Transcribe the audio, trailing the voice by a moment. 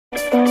All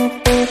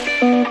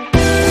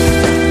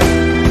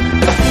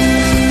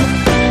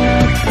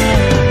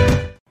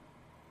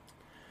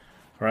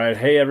right,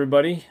 hey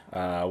everybody,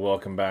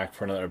 welcome back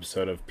for another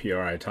episode of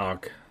PRI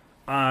Talk.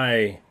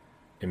 I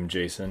am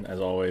Jason, as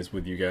always,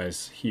 with you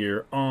guys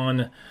here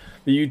on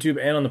the YouTube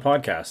and on the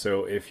podcast.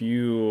 So if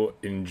you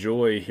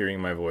enjoy hearing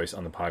my voice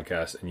on the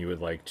podcast and you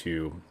would like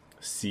to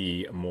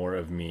see more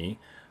of me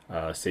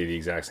say the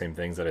exact same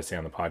things that I say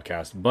on the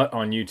podcast, but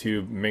on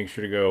YouTube, make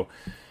sure to go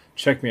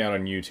check me out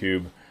on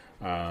YouTube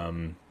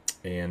and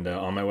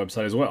on my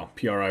website as well,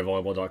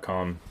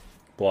 privolleyball.com,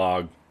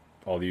 blog,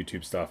 all the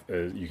YouTube stuff,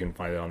 you can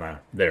find it on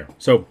there.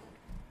 So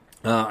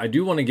I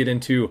do want to get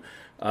into,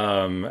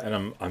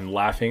 and I'm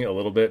laughing a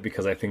little bit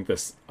because I think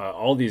this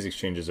all these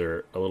exchanges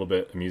are a little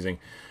bit amusing,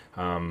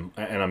 and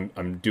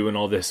I'm doing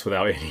all this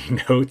without any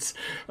notes,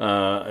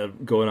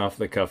 going off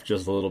the cuff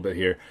just a little bit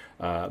here,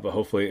 but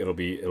hopefully it'll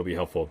be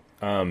helpful.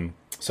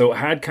 So I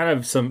had kind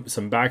of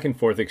some back and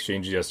forth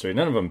exchanges yesterday,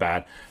 none of them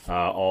bad,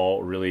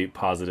 all really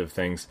positive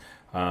things.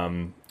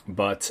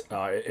 But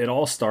it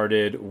all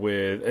started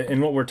with,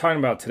 and what we're talking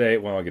about today,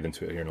 well, I'll get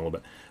into it here in a little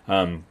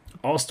bit,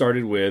 all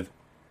started with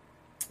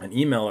an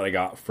email that I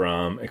got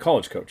from a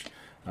college coach,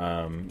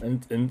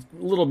 and a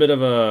little bit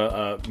of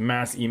a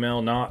mass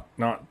email,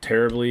 not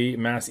terribly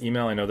mass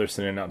email. I know they're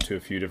sending it out to a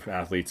few different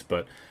athletes,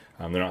 but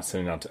they're not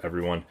sending it out to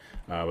everyone.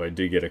 But I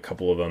did get a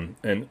couple of them,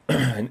 and,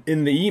 and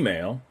in the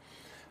email,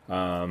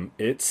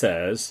 it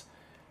says,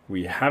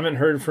 "We haven't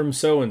heard from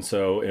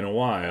so-and-so in a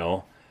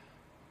while.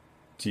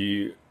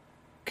 Could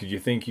you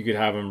think you could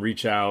have them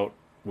reach out?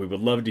 We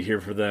would love to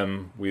hear from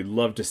them. We'd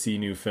love to see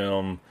new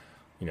film.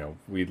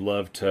 We'd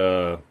love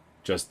to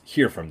just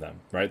hear from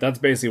them," right? That's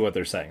basically what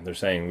they're saying. They're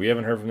saying, we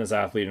haven't heard from this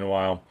athlete in a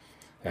while.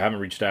 They haven't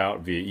reached out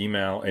via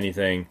email,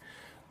 anything,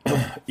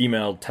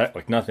 email, text,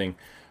 like nothing.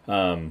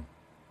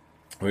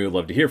 We would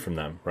love to hear from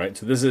them, right?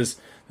 So this is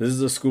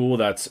a school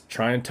that's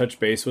trying to touch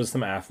base with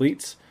some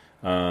athletes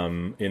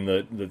in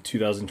the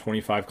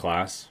 2025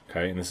 class,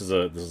 okay? And this is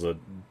a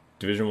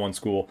Division I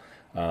school.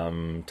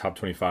 Top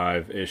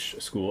 25-ish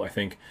school, I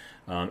think,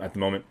 at the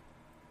moment.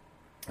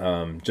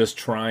 Just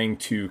trying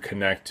to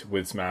connect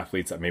with some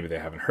athletes that maybe they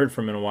haven't heard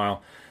from in a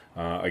while.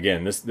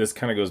 Again, this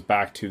kind of goes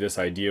back to this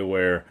idea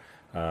where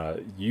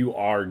you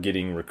are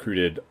getting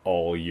recruited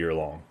all year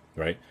long,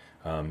 right?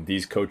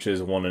 These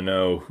coaches want to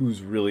know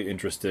who's really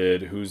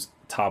interested, who's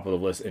top of the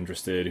list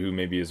interested, who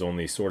maybe is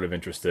only sort of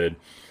interested.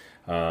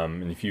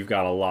 And if you've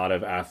got a lot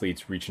of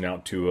athletes reaching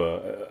out to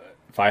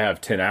if I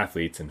have 10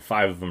 athletes and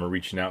 5 of them are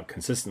reaching out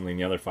consistently and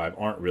the other 5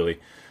 aren't really,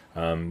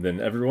 then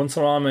every once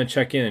in a while I'm going to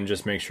check in and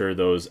just make sure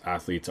those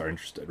athletes are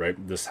interested, right?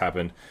 This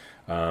happened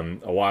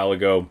a while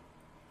ago.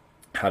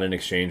 Had an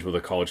exchange with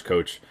a college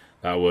coach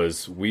that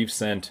was, we've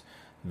sent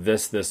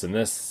this, and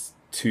this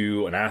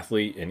to an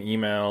athlete in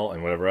email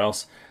and whatever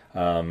else.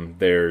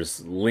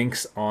 There's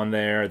links on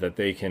there that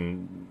they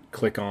can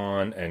click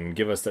on and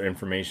give us their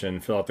information,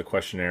 fill out the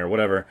questionnaire,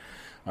 whatever,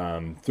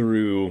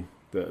 through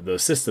the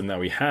system that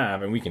we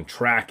have, and we can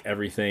track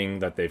everything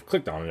that they've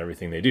clicked on and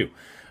everything they do.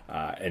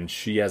 And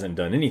she hasn't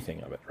done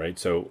anything of it, right?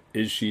 So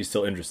is she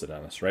still interested in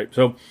us, right?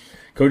 So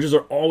coaches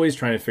are always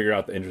trying to figure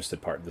out the interested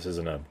part. This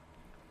isn't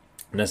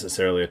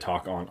necessarily a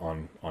talk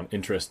on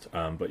interest,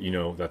 but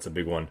that's a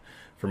big one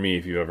for me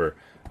if you've ever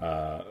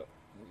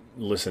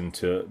listened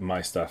to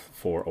my stuff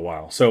for a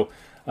while. So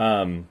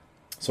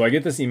I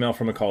get this email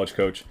from a college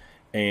coach,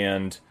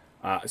 and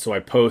so I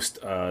post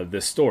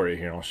this story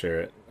here, and I'll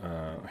share it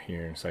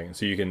here in a second.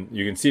 So you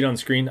can see it on the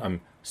screen.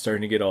 I'm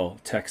starting to get all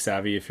tech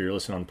savvy. If you're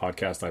listening on the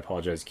podcast, I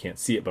apologize, you can't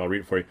see it, but I'll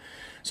read it for you.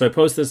 So I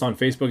post this on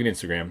Facebook and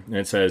Instagram, and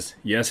it says,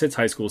 "Yes, it's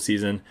high school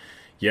season.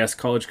 Yes,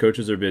 college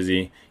coaches are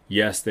busy.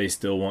 Yes, they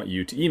still want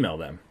you to email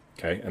them."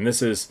 Okay, and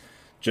this is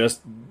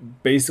just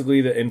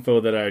basically the info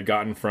that I had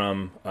gotten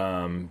from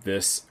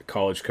this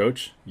college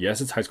coach.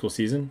 Yes, it's high school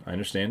season. I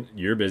understand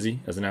you're busy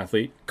as an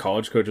athlete.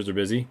 College coaches are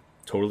busy.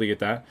 Totally get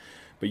that.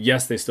 But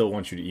yes, they still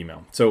want you to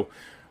email. So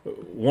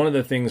one of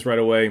the things right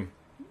away,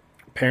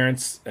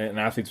 parents and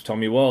athletes tell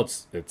me, well,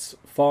 it's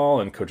fall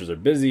and coaches are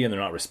busy and they're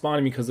not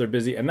responding because they're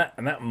busy. And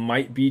that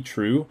might be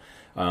true.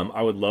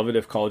 I would love it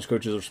if college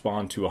coaches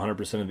respond to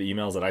 100% of the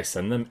emails that I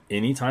send them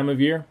any time of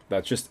year.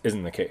 That just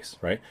isn't the case,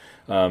 right?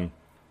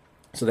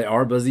 So they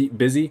are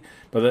busy,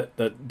 but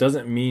that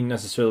doesn't mean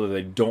necessarily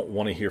they don't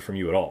want to hear from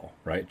you at all,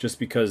 right? Just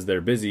because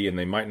they're busy and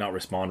they might not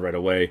respond right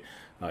away,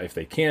 if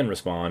they can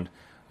respond,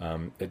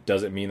 it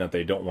doesn't mean that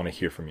they don't want to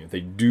hear from you.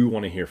 They do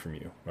want to hear from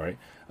you, all right?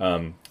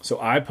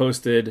 So I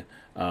posted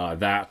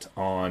that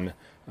on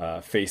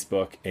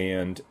Facebook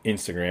and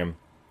Instagram.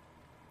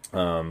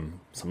 Some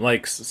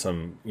likes,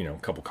 some,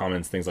 couple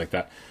comments, things like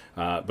that.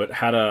 But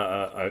had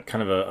a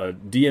kind of a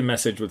DM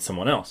message with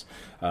someone else.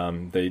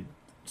 They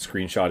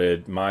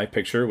screenshotted my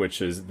picture, which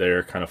is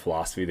their kind of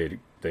philosophy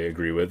they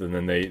agree with, and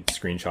then they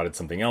screenshotted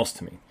something else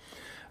to me.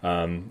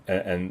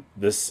 And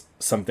this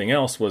something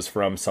else was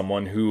from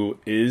someone who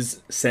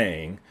is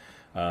saying,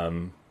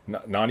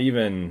 not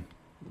even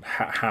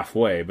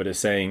halfway, but is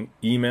saying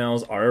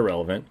emails are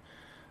irrelevant.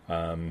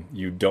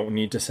 You don't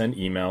need to send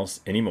emails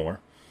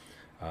anymore.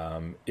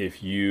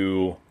 If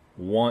you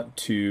want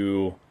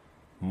to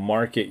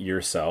market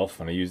yourself,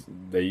 and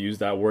they use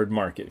that word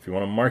market. If you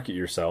want to market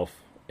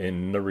yourself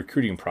in the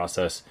recruiting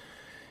process,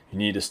 you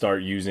need to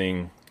start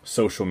using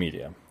social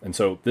media. And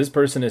so this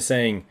person is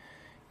saying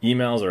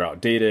emails are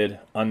outdated,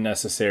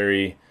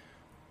 unnecessary.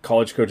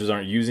 College coaches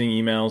aren't using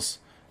emails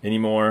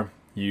anymore.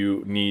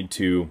 You need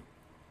to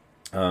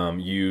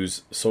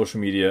use social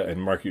media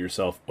and market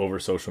yourself over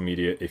social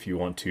media if you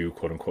want to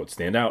quote unquote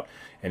stand out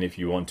and if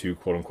you want to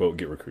quote unquote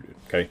get recruited.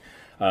 Okay.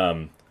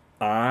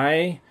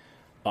 I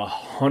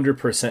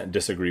 100%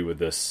 disagree with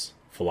this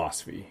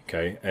philosophy.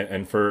 Okay.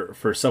 And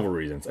for several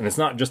reasons. And it's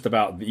not just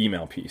about the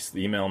email piece,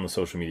 the email and the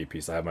social media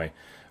piece. I have my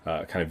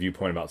kind of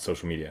viewpoint about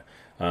social media.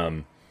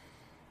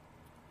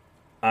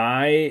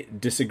 I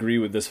disagree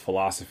with this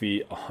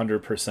philosophy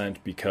 100%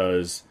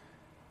 because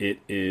it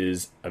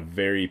is a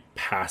very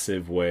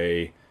passive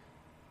way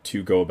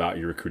to go about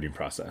your recruiting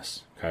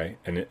process. Okay.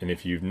 And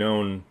if you've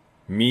known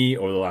me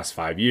over the last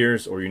 5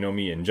 years, or you know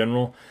me in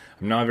general,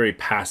 I'm not a very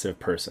passive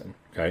person.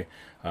 Okay.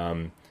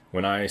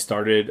 When I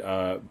started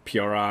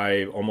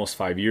PRI almost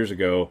 5 years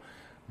ago,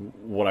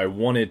 what I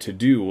wanted to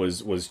do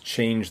was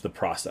change the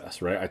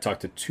process, right? I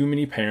talked to too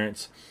many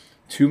parents,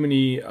 too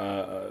many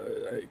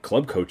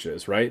club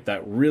coaches, right?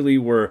 That really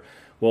were,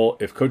 well,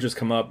 if coaches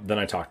come up, then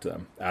I talk to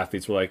them.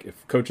 Athletes were like,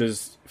 if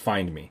coaches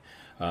find me,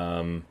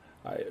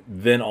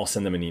 then I'll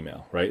send them an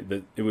email, right?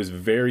 It was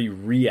very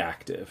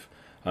reactive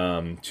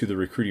to the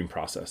recruiting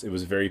process. It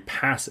was very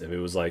passive. It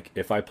was like,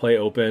 if I play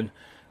open,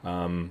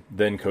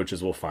 then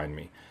coaches will find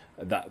me.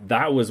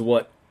 That was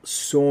what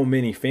so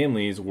many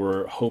families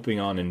were hoping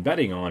on and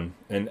betting on.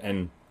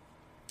 And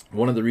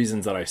one of the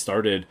reasons that I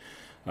started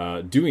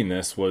doing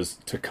this was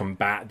to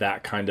combat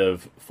that kind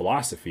of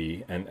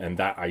philosophy and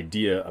that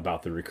idea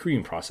about the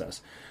recruiting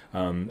process.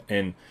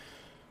 And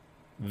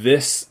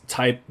this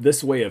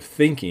way of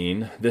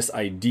thinking, this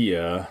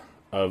idea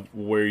of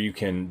where you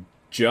can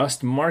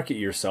just market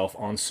yourself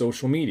on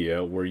social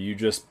media, where you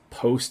just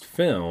post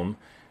film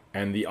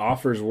and the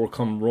offers will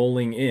come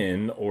rolling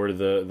in, or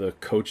the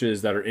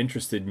coaches that are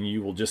interested in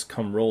you will just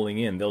come rolling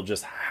in. They'll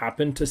just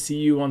happen to see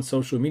you on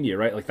social media,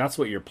 right? Like that's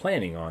what you're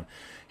planning on.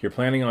 You're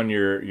planning on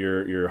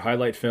your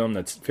highlight film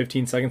that's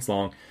 15 seconds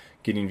long,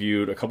 getting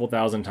viewed a couple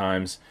thousand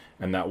times,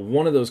 and that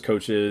one of those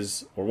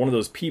coaches or one of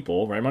those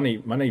people, right,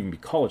 might not even be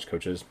college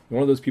coaches,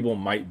 one of those people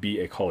might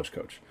be a college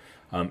coach.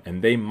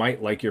 And they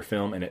might like your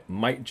film, and it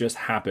might just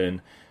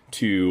happen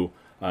to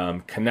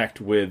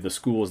connect with the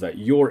schools that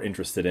you're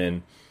interested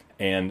in,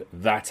 and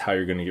that's how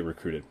you're going to get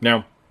recruited.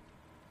 Now,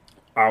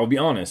 I'll be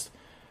honest,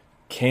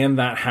 can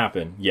that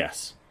happen?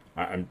 Yes.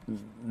 I'm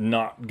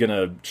not going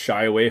to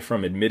shy away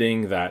from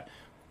admitting that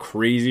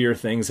crazier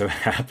things have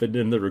happened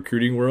in the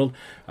recruiting world,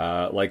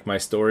 like my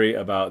story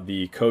about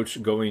the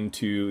coach going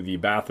to the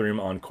bathroom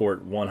on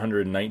court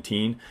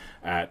 119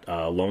 at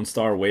Lone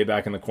Star way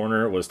back in the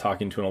corner, was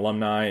talking to an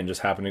alumni and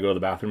just happened to go to the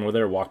bathroom over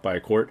there, walked by a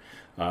court,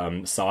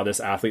 saw this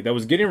athlete that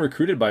was getting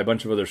recruited by a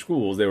bunch of other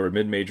schools. They were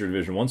mid-major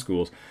Division I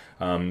schools,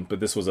 but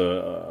this was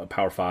a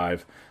Power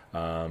 5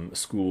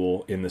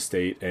 school in the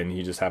state, and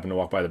he just happened to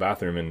walk by the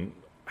bathroom and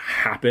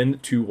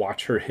happened to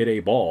watch her hit a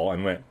ball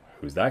and went,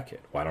 who's that kid?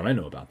 Why don't I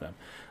know about them?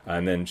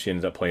 And then she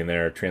ended up playing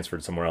there,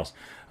 transferred somewhere else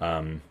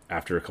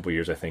after a couple of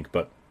years, I think.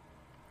 But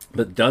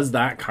does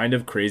that kind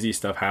of crazy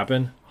stuff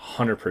happen?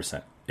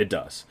 100%. It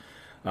does.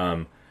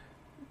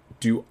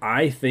 Do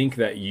I think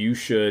that you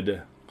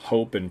should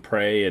hope and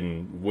pray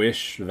and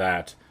wish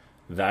that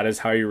is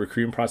how your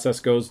recruiting process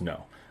goes?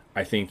 No.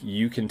 I think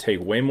you can take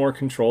way more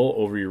control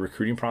over your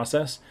recruiting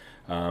process.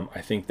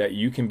 I think that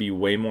you can be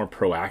way more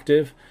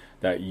proactive,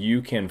 that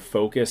you can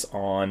focus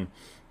on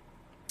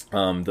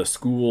the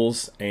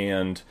schools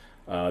and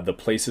the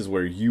places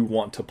where you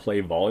want to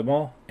play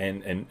volleyball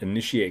and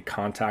initiate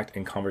contact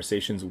and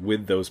conversations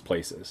with those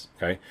places.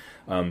 Okay.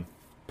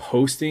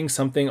 Posting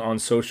something on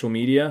social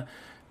media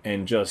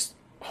and just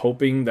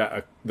hoping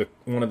that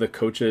one of the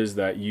coaches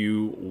that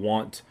you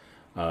want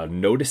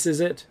notices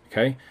it,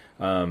 okay,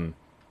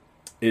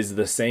 is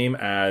the same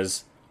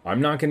as,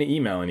 I'm not going to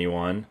email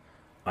anyone.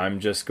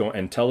 I'm just going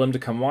and tell them to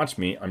come watch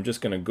me. I'm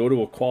just going to go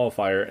to a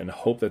qualifier and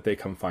hope that they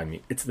come find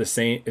me. It's the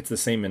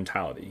same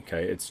mentality.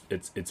 Okay.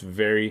 It's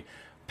very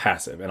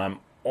passive, and I'm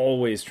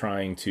always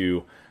trying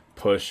to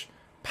push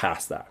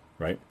past that.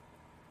 Right.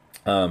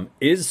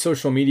 Is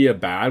social media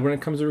bad when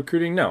it comes to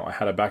recruiting? No. I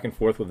had a back and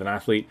forth with an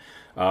athlete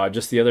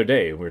just the other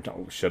day. We were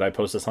talking, should I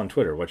post this on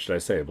Twitter? What should I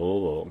say? Blah,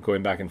 blah, blah.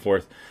 Going back and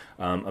forth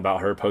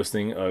about her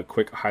posting a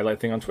quick highlight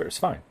thing on Twitter. It's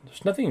fine.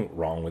 There's nothing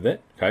wrong with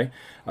it. Okay.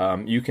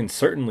 You can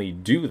certainly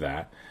do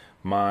that.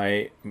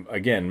 My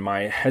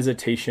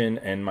hesitation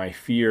and my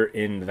fear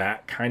in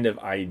that kind of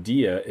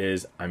idea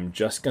is I'm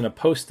just going to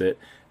post it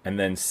and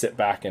then sit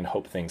back and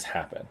hope things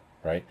happen.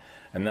 Right.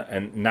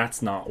 And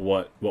that's not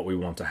what we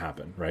want to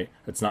happen, right?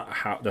 That's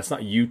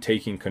not you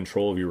taking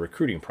control of your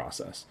recruiting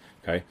process,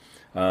 okay?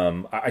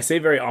 I say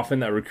very often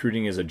that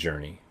recruiting is a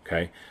journey,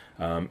 okay?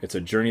 It's a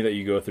journey that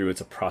you go through.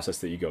 It's a process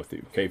that you go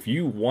through, okay? If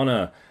you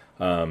want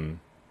to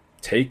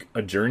take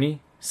a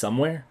journey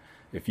somewhere,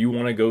 if you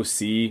want to go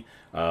see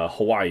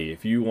Hawaii,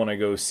 if you want to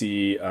go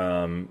see,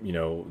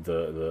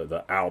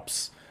 the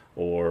Alps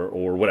or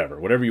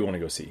whatever you want to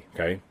go see,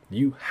 okay,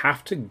 you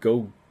have to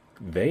go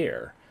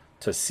there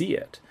to see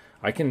it.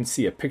 I can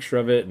see a picture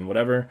of it and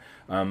whatever,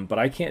 but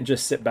I can't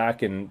just sit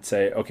back and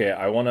say, okay,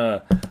 I want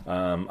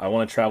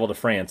to travel to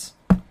France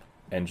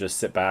and just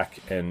sit back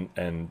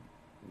and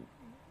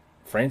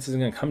France isn't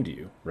going to come to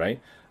you, right?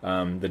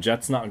 The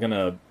jet's not going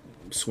to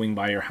swing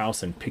by your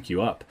house and pick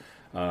you up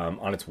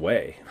on its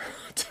way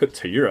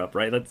to Europe,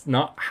 right? That's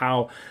not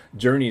how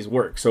journeys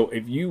work. So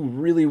if you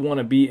really want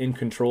to be in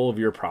control of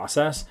your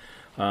process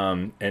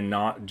and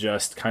not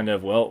just kind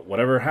of, well,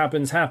 whatever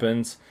happens,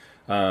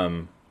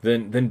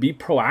 then be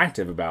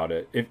proactive about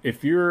it.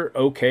 If you're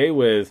okay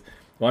with,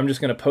 well, I'm just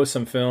going to post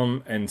some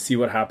film and see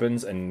what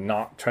happens and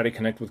not try to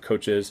connect with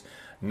coaches,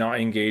 not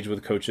engage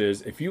with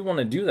coaches. If you want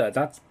to do that,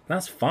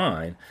 that's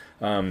fine.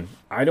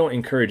 I don't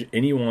encourage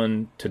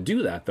anyone to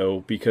do that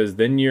though, because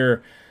then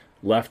you're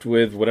left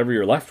with whatever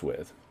you're left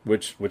with,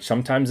 which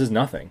sometimes is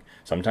nothing.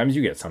 Sometimes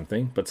you get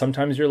something, but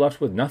sometimes you're left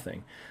with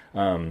nothing.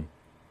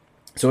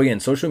 So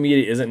again, social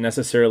media isn't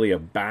necessarily a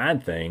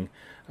bad thing.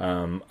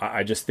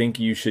 I just think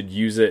you should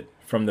use it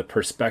from the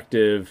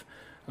perspective,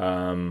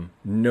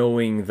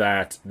 knowing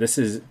that this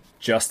is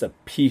just a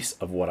piece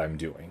of what I'm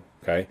doing.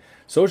 Okay.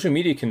 Social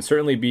media can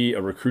certainly be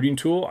a recruiting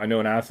tool. I know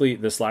an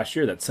athlete this last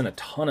year that sent a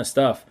ton of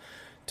stuff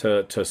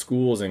to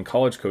schools and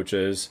college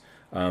coaches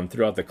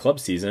throughout the club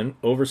season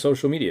over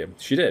social media.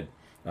 She did.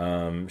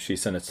 She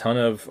sent a ton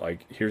of,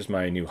 like, here's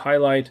my new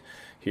highlight,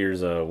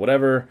 here's a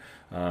whatever.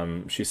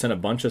 She sent a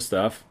bunch of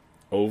stuff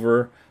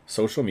over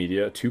social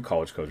media to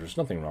college coaches. There's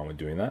nothing wrong with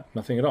doing that.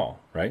 Nothing at all,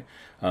 right?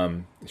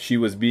 She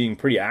was being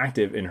pretty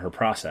active in her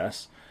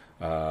process,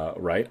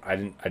 right?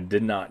 I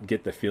did not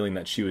get the feeling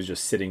that she was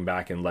just sitting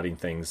back and letting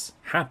things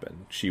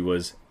happen. She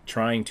was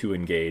trying to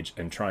engage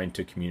and trying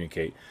to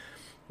communicate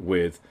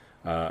with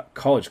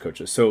college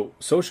coaches. So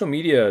social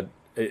media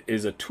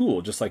is a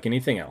tool just like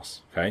anything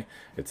else, okay?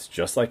 It's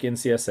just like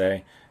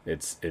NCSA.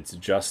 It's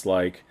just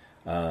like,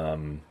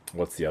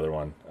 what's the other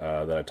one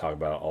that I talk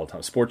about all the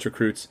time? Sports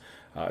recruits.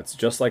 It's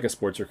just like a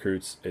sports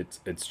recruits.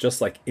 It's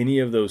just like any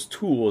of those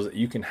tools that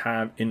you can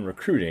have in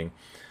recruiting.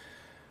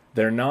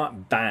 They're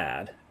not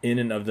bad in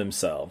and of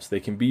themselves. They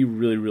can be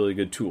really, really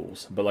good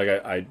tools. But like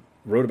I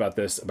wrote about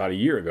this about a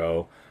year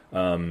ago,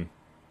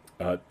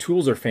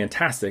 tools are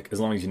fantastic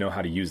as long as you know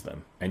how to use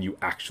them and you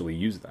actually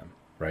use them,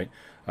 right?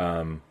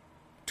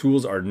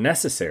 Tools are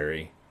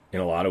necessary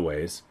in a lot of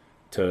ways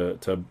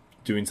to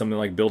doing something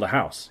like build a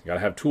house. You got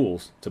to have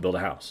tools to build a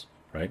house,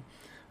 right?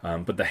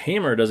 But the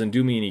hammer doesn't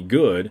do me any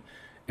good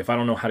if I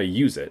don't know how to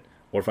use it,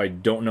 or if I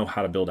don't know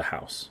how to build a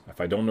house.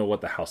 If I don't know what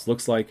the house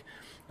looks like,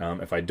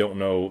 if I don't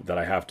know that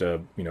I have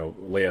to,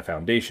 lay a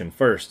foundation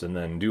first and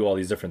then do all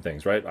these different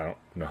things, right? I don't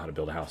know how to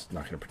build a house. I'm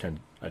not going to pretend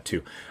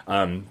to.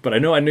 But I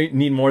know I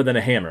need more than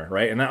a hammer,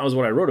 right? And that was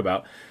what I wrote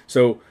about.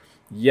 So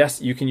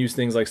yes, you can use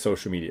things like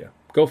social media.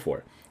 Go for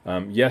it.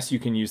 Yes, you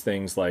can use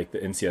things like the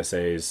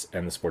NCSAs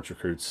and the sports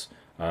recruits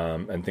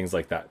and things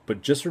like that.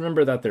 But just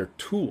remember that they're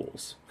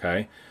tools,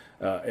 okay?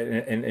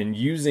 And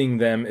using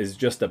them is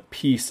just a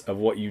piece of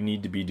what you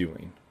need to be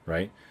doing,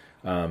 right?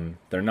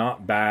 They're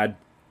not bad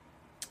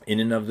in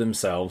and of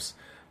themselves,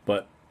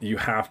 but you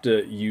have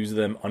to use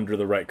them under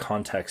the right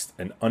context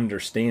and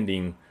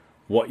understanding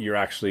what you're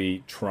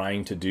actually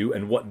trying to do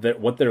and what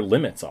their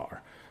limits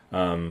are.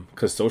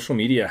 Because social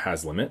media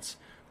has limits,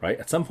 right?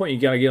 At some point, you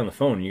got to get on the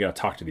phone and you got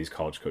to talk to these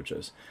college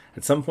coaches.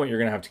 At some point, you're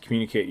going to have to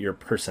communicate your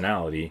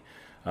personality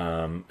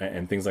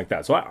and things like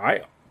that. So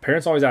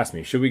parents always ask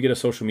me, should we get a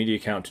social media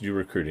account to do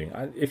recruiting?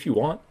 If you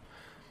want,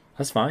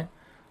 that's fine.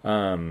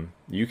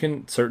 You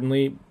can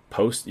certainly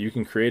post, you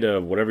can create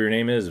a, whatever your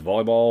name is,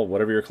 volleyball,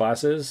 whatever your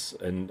class is,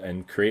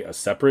 and create a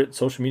separate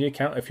social media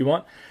account if you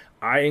want.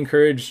 I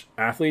encourage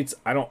athletes.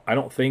 I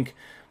don't think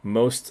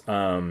most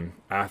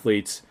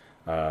athletes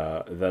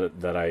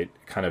that I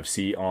kind of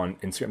see on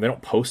Instagram, they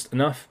don't post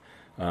enough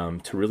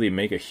to really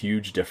make a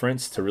huge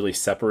difference, to really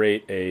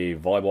separate a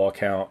volleyball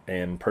account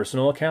and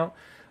personal account.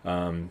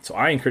 So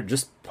I encourage,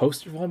 just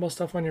post your volleyball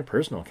stuff on your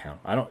personal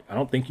account. I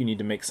don't think you need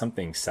to make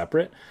something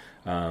separate.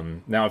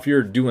 Now, if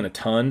you're doing a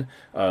ton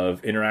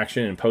of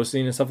interaction and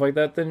posting and stuff like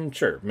that, then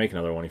sure, make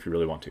another one if you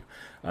really want to.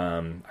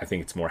 I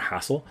think it's more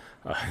hassle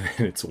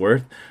than it's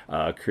worth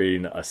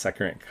creating a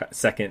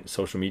second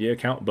social media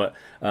account, but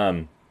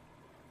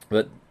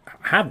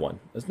have one.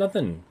 There's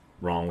nothing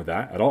wrong with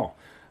that at all.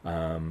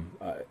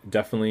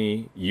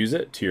 Definitely use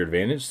it to your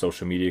advantage.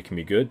 Social media can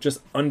be good.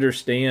 Just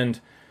understand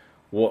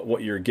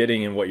what you're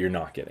getting and what you're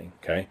not getting.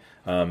 Okay.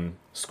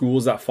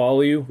 Schools that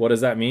follow you, what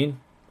does that mean?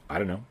 I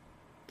don't know.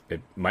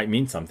 It might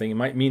mean something. It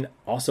might mean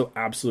also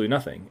absolutely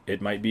nothing.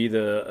 It might be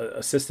the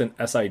assistant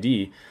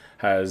SID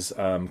has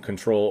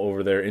control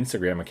over their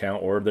Instagram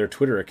account or their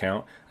Twitter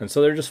account, and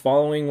so they're just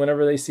following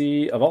whenever they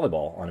see a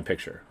volleyball on a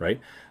picture, right?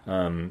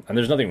 And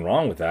there's nothing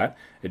wrong with that.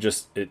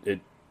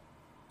 It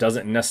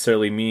doesn't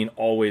necessarily mean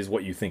always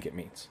what you think it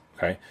means.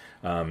 Okay.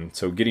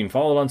 So getting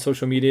followed on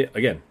social media,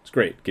 again, it's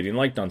great. Getting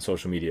liked on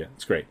social media,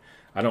 it's great.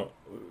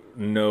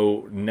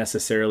 know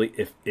necessarily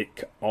if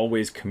it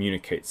always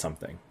communicates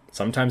something.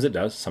 Sometimes it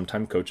does.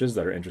 Sometimes coaches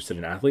that are interested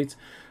in athletes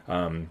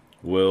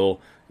will,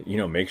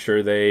 make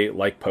sure they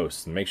like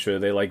posts and make sure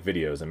they like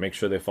videos and make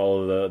sure they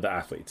follow the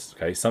athletes.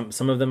 Okay,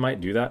 some of them might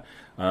do that.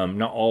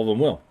 Not all of them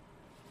will.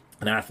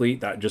 An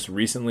athlete that just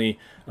recently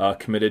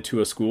committed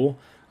to a school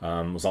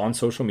was on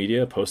social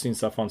media, posting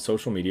stuff on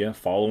social media,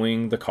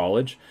 following the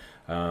college.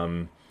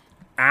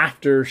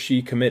 After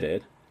she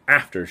committed,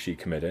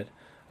 the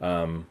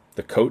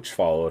coach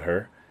followed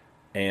her,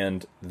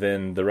 and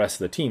then the rest of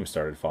the team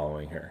started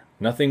following her.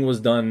 Nothing was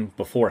done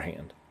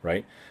beforehand,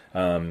 right?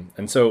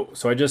 And so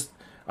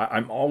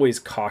I'm always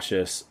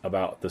cautious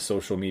about the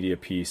social media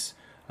piece.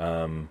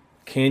 Can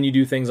you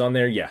do things on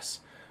there? Yes.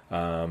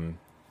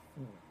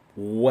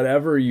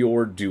 Whatever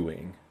you're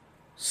doing,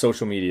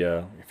 social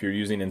media, if you're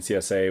using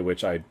NCSA,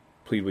 which I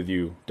plead with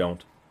you,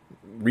 don't.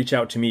 Reach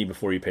out to me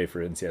before you pay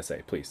for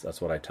NCSA, please.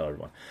 That's what I tell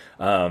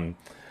everyone.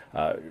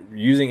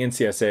 Using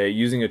NCSA,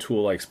 using a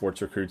tool like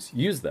Sports Recruits,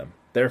 use them.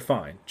 They're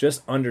fine.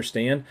 Just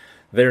understand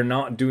they're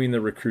not doing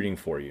the recruiting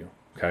for you,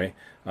 okay?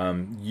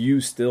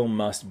 You still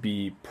must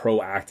be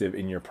proactive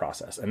in your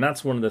process. And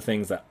that's one of the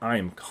things that I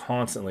am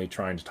constantly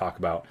trying to talk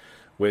about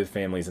with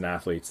families and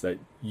athletes, that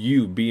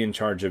you be in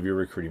charge of your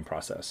recruiting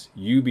process.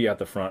 You be at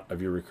the front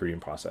of your recruiting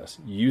process.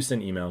 You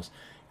send emails.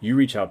 You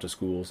reach out to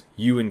schools,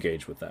 you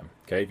engage with them.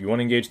 Okay, if you want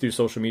to engage through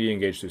social media,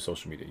 engage through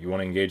social media. You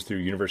want to engage through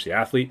University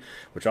Athlete,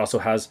 which also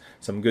has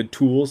some good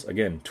tools.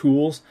 Again,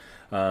 tools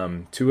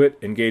to it.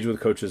 Engage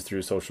with coaches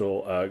through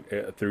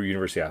through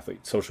University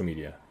Athlete, social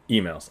media,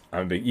 emails.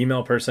 I'm a big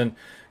email person.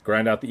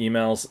 Grind out the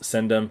emails,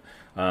 send them.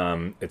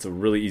 It's a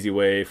really easy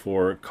way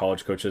for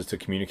college coaches to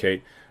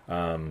communicate.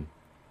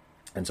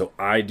 And so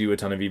I do a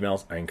ton of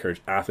emails. I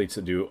encourage athletes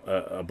to do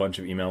a bunch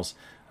of emails.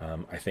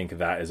 I think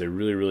that is a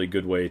really, really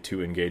good way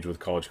to engage with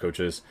college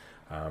coaches.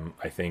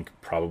 I think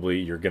probably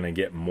you're going to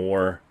get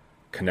more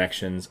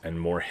connections and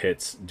more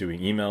hits doing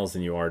emails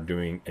than you are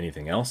doing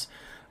anything else,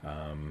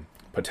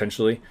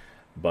 potentially.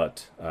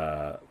 But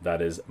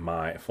that is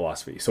my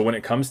philosophy. So when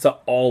it comes to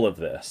all of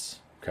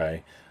this,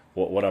 okay,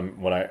 what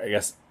I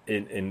guess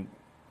in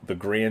the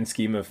grand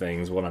scheme of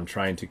things, what I'm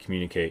trying to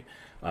communicate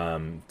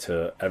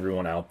to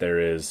everyone out there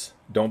is,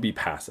 don't be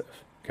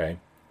passive, okay?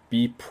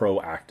 Be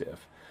proactive.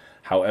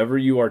 However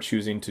you are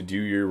choosing to do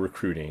your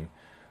recruiting,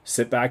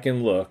 sit back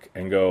and look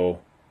and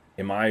go,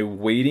 am I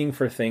waiting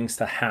for things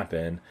to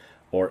happen,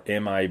 or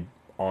am I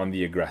on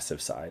the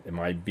aggressive side? Am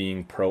I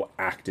being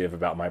proactive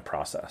about my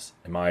process?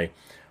 Am I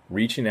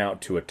reaching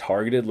out to a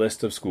targeted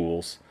list of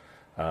schools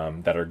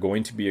that are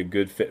going to be a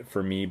good fit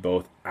for me,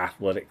 both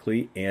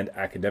athletically and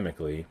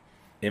academically?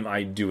 Am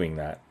I doing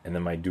that? And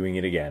am I doing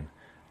it again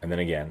and then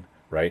again,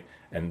 right?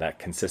 And that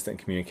consistent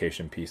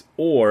communication piece.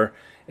 Or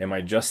am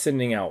I just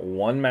sending out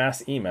one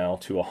mass email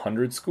to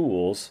 100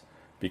 schools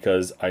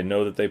because I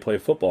know that they play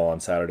football on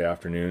Saturday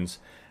afternoons,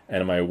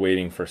 and am I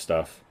waiting for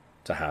stuff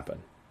to happen?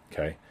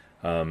 Okay.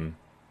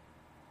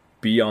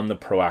 Be on the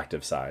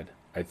proactive side.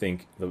 I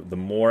think the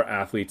more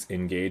athletes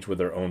engage with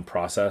their own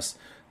process,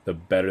 the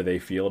better they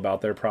feel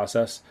about their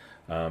process.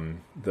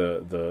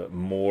 The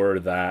more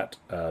that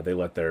they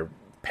let their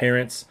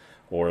parents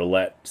or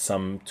let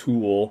some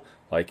tool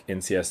like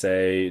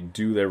NCSA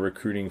do their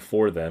recruiting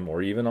for them,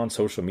 or even on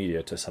social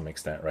media to some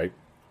extent, right?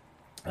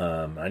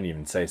 I didn't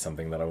even say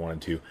something that I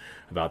wanted to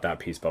about that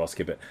piece, but I'll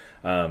skip it.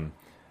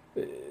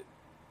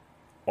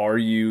 Are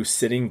you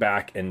sitting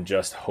back and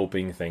just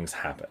hoping things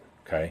happen?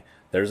 Okay,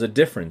 there's a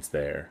difference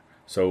there.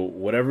 So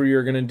whatever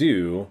you're going to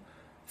do,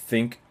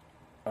 think,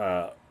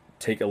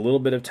 take a little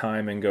bit of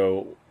time and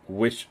go,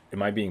 which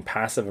am I being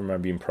passive or am I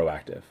being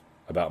proactive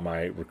about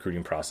my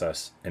recruiting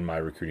process and my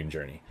recruiting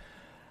journey?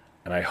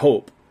 And I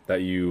hope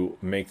that you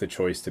make the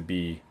choice to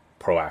be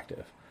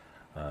proactive.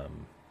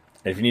 And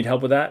if you need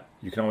help with that,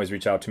 you can always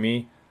reach out to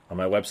me on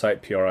my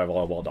website,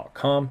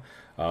 privolleyball.com.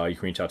 You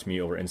can reach out to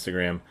me over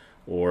Instagram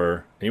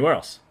or anywhere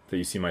else that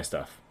you see my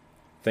stuff.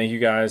 Thank you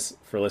guys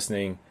for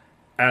listening.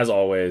 As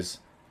always,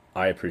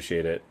 I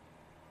appreciate it,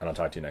 and I'll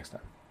talk to you next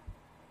time.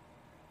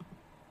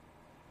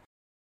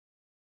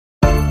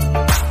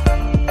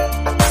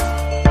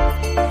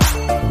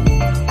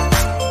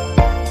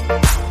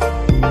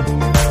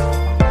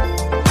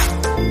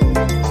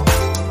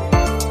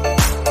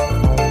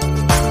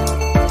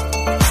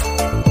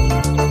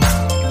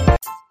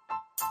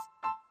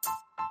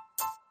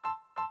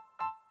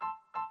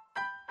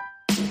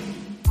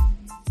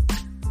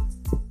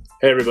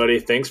 Hey everybody,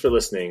 thanks for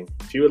listening.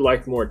 If you would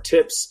like more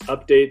tips,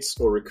 updates,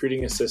 or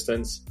recruiting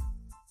assistance,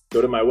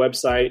 go to my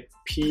website,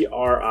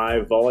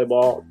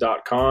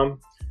 privolleyball.com.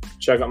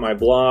 Check out my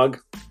blog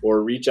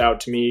or reach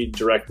out to me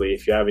directly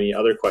if you have any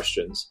other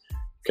questions.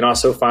 You can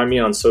also find me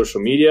on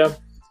social media,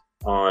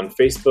 on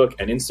Facebook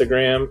and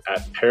Instagram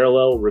at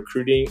Parallel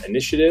Recruiting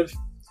Initiative.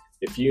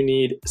 If you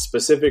need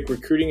specific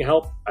recruiting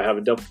help, I have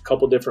a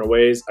couple different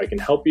ways I can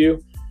help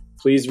you.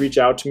 Please reach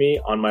out to me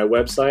on my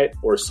website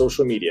or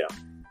social media.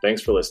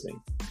 Thanks for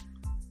listening.